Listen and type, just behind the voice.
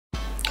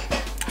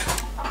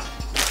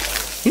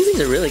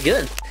are really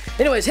good.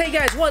 Anyways, hey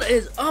guys, what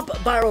is up?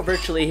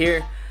 Viralvirtually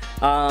here.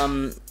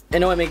 I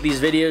know I make these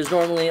videos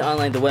normally on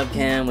like the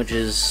webcam, which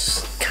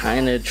is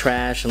kind of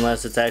trash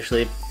unless it's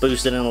actually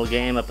boosted in a little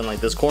game up in like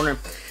this corner.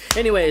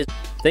 Anyways,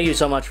 thank you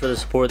so much for the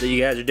support that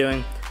you guys are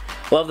doing.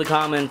 Love the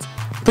comments.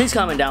 Please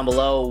comment down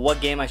below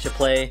what game I should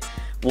play,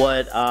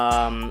 what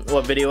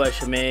video I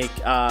should make,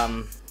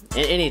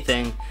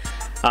 anything.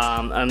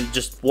 I'm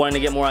just wanting to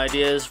get more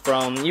ideas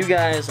from you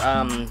guys.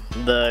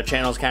 The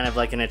channel's kind of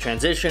like in a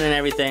transition and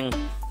everything,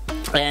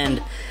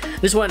 and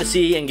just wanted to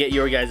see and get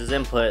your guys'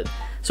 input.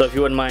 So if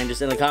you wouldn't mind,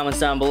 just in the comments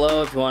down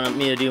below, if you want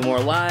me to do more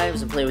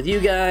lives and play with you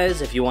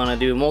guys, if you want to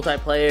do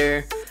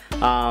multiplayer,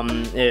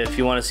 if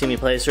you want to see me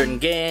play certain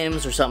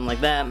games or something like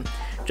that,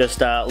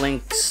 just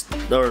links,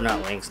 or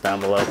not links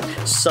down below,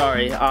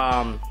 sorry,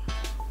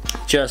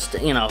 just,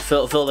 you know,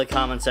 fill the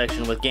comment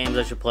section with games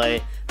I should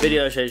play,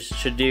 videos I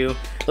should do.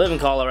 I live in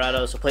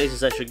Colorado, so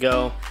places I should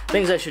go,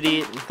 things I should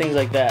eat, things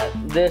like that.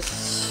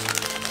 This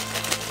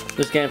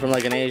came from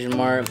like an Asian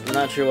mart. I'm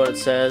not sure what it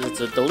says.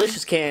 It's a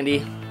delicious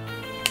candy.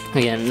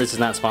 Again, this is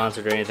not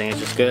sponsored or anything, it's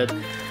just good.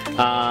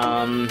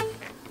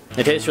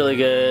 It tastes really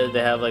good.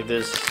 They have like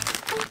this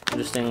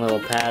interesting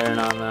little pattern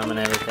on them and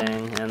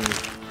everything, and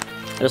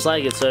I just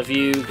like it. So if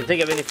you can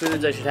think of any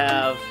foods I should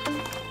have,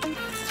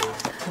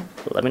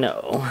 let me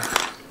know.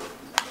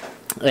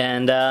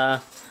 And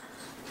that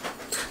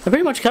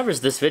pretty much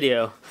covers this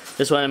video.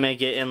 Just want to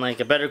make it in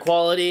like a better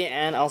quality,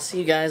 and I'll see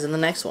you guys in the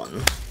next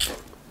one.